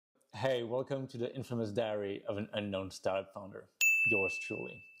Hey, welcome to the infamous diary of an unknown startup founder. Yours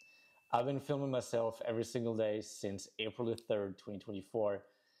truly. I've been filming myself every single day since April the 3rd, 2024,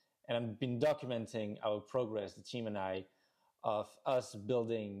 and I've been documenting our progress, the team and I, of us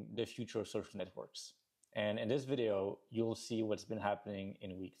building the future of social networks. And in this video, you'll see what's been happening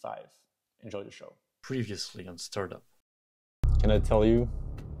in week 5. Enjoy the show. Previously on Startup. Can I tell you?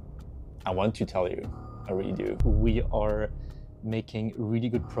 I want to tell you. I really do. We are making really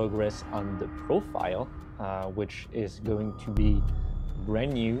good progress on the profile, which is going to be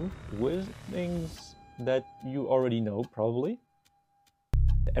brand new with things that you already know probably.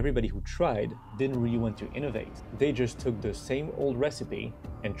 Everybody who tried didn't really want to innovate. They just took the same old recipe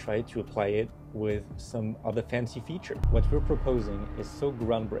and tried to apply it with some other fancy feature. What we're proposing is so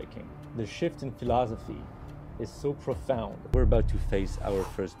groundbreaking. The shift in philosophy is so profound. We're about to face our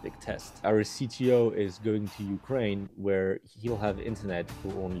first big test. Our CTO is going to Ukraine, where he'll have internet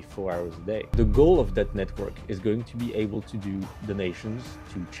for only 4 hours a day. The goal of that network is going to be able to do donations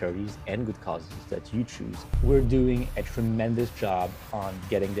to charities and good causes that you choose. We're doing a tremendous job on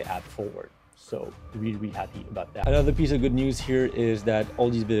getting the app forward. So really happy about that. Another piece of good news here is that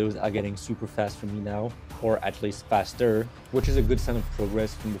all these videos are getting super fast for me now, or at least faster, which is a good sign of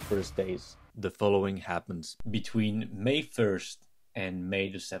progress from the first days. The following happens Between May 1st and May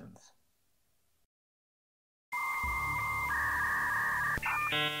the 7th.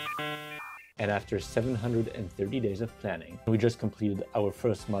 And after 730 days of planning, we just completed our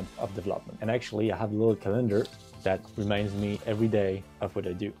first month of development. And actually, I have a little calendar that reminds me every day of what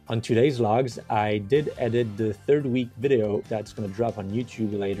I do. On today's logs, I did edit the 3rd week video that's gonna drop on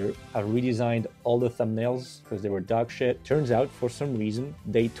YouTube later. I redesigned all the thumbnails because they were dog shit. Turns out, for some reason,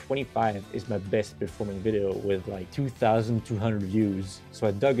 day 25 is my best performing video with like 2,200 views. So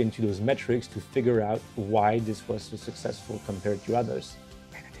I dug into those metrics to figure out why this was so successful compared to others.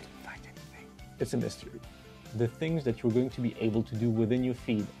 It's a mystery. The things that you're going to be able to do within your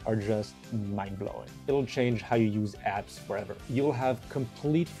feed are just mind-blowing. It'll change how you use apps forever. You'll have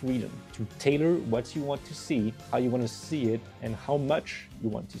complete freedom to tailor what you want to see, how you want to see it, and how much you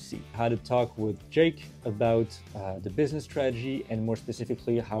want to see. I had a talk with Jake about the business strategy, and more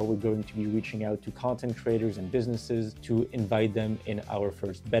specifically, how we're going to be reaching out to content creators and businesses to invite them in our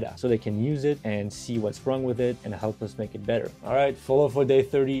first beta so they can use it and see what's wrong with it and help us make it better. All right, follow for day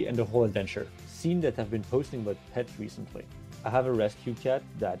 30 and the whole adventure. Seen that I've been posting about pets recently. I have a rescue cat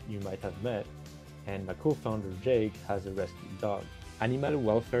that you might have met, and my co-founder Jake has a rescue dog. Animal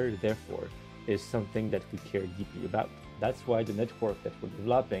welfare, therefore, is something that we care deeply about. That's why the network that we're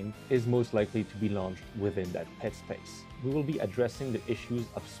developing is most likely to be launched within that pet space. We will be addressing the issues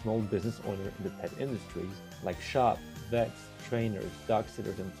of small business owners in the pet industries, like shop, vets, trainers, dog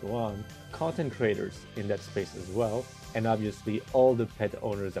sitters, and so on, content creators in that space as well, and obviously all the pet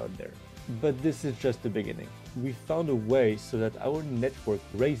owners out there. But this is just the beginning. We found a way so that our network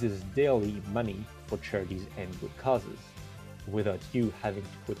raises daily money for charities and good causes, without you having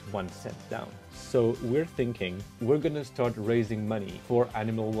to put 1 cent down. So we're thinking we're gonna start raising money for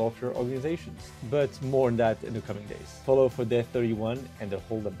animal welfare organizations, but more on that in the coming days. Follow for day 31 and the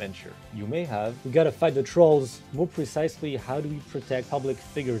whole adventure. You may have, we gotta fight the trolls. More precisely, how do we protect public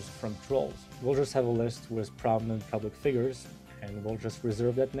figures from trolls? We'll just have a list with prominent public figures, and we'll just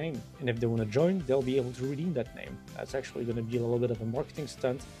reserve that name. And if they want to join, they'll be able to redeem that name. That's actually going to be a little bit of a marketing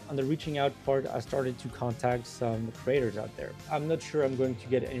stunt. On the reaching out part, I started to contact some creators out there. I'm not sure I'm going to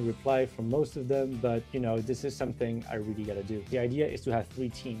get any reply from most of them, but you know, this is something I really got to do. The idea is to have 3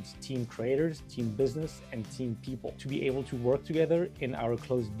 teams: team creators, team business, and team people, to be able to work together in our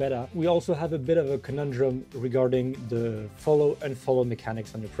closed beta. We also have a bit of a conundrum regarding the follow-unfollow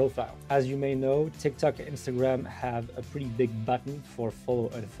mechanics on your profile. As you may know, TikTok and Instagram have a pretty big button for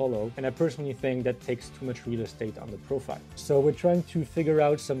follow-unfollow, and I personally think that takes too much real estate on the profile. So we're trying to figure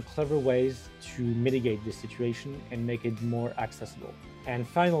out some clever ways to mitigate this situation and make it more accessible. And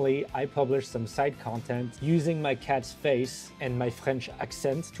finally, I published some side content using my cat's face and my French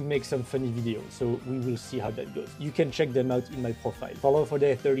accent to make some funny videos. So we will see how that goes. You can check them out in my profile. Follow for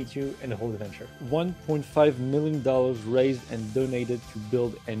day 32 and the whole adventure. $1.5 million raised and donated to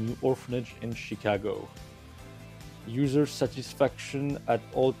build a new orphanage in Chicago. User satisfaction at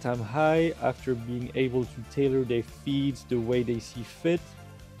all-time high after being able to tailor their feeds the way they see fit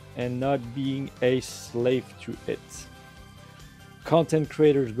and not being a slave to it. Content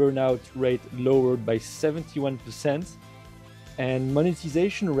creators burnout rate lowered by 71%, and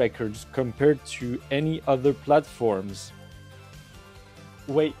monetization records compared to any other platforms.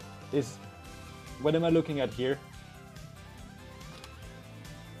 Wait, what am I looking at here?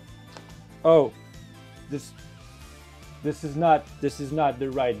 Oh, this This is not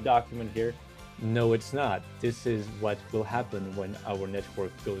the right document here. No, it's not. This is what will happen when our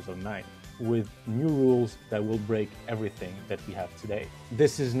network goes online, with new rules that will break everything that we have today.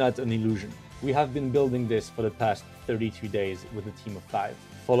 This is not an illusion. We have been building this for the past 32 days with a team of 5.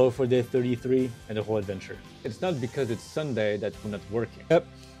 Follow for day 33 and the whole adventure. It's not because it's Sunday that we're not working. Yep,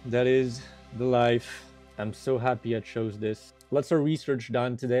 that is the life. I'm so happy I chose this. Lots of research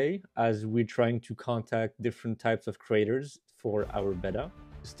done today as we're trying to contact different types of creators for our beta.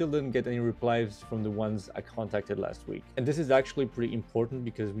 Still didn't get any replies from the ones I contacted last week. And this is actually pretty important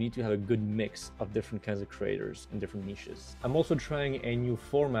because we need to have a good mix of different kinds of creators in different niches. I'm also trying a new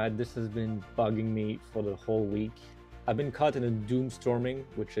format. This has been bugging me for the whole week. I've been caught in a doomstorming,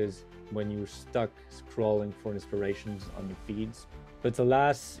 which is when you're stuck scrolling for inspirations on your feeds. But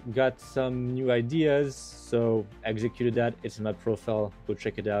alas, got some new ideas, so executed that. It's in my profile. Go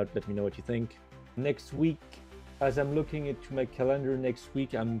check it out. Let me know what you think. Next week, as I'm looking into my calendar next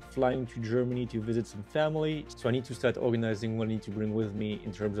week, I'm flying to Germany to visit some family. So I need to start organizing what I need to bring with me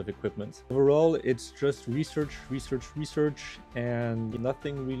in terms of equipment. Overall, it's just research, and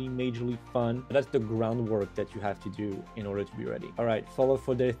nothing really majorly fun. But that's the groundwork that you have to do in order to be ready. All right, follow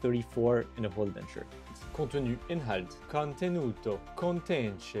for day 34 in the whole adventure. Contenu, inhalt, contenuto,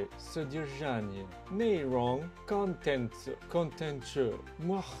 contenție, sădержание,内容, content, contenție,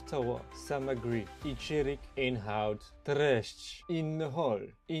 محتوى, samagri, içerik, inhoud, treść, inhol,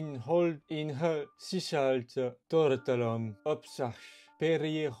 inhal, sisalt, tartalom, opzag,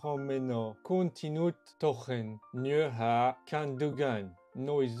 periechomeno, contenut, tochen, njöha, kandugan,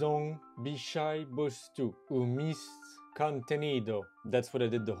 noizong, bishai, bostu, umist, contenido. That's what I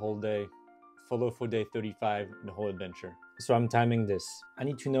did the whole day. Follow for day 35 in the whole adventure. So I'm timing this. I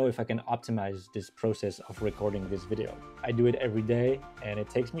need to know if I can optimize this process of recording this video. I do it every day and it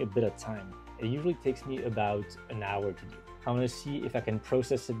takes me a bit of time. It usually takes me about an hour to do. I want to see if I can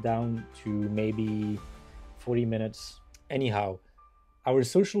process it down to maybe 40 minutes. Anyhow, our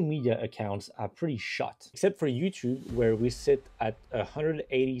social media accounts are pretty shot, except for YouTube, where we sit at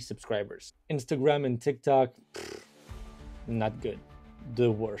 180 subscribers. Instagram and TikTok, not good.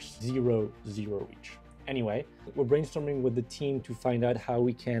 The worst. Zero reach. Anyway, we're brainstorming with the team to find out how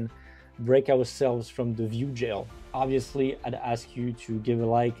we can break ourselves from the view jail. Obviously, I'd ask you to give a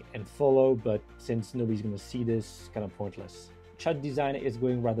like and follow, but since nobody's gonna see this, it's kind of pointless. Chat design is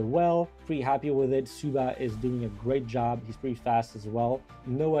going rather well. Pretty happy with it. Suba is doing a great job. He's pretty fast as well.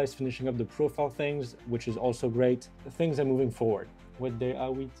 Noah is finishing up the profile things, which is also great. Things are moving forward. What day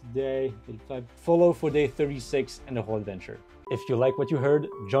are we today? 35. Follow for day 36 and the whole adventure. If you like what you heard,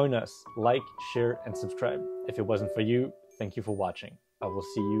 join us. Like, share, and subscribe. If it wasn't for you, thank you for watching. I will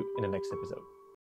see you in the next episode.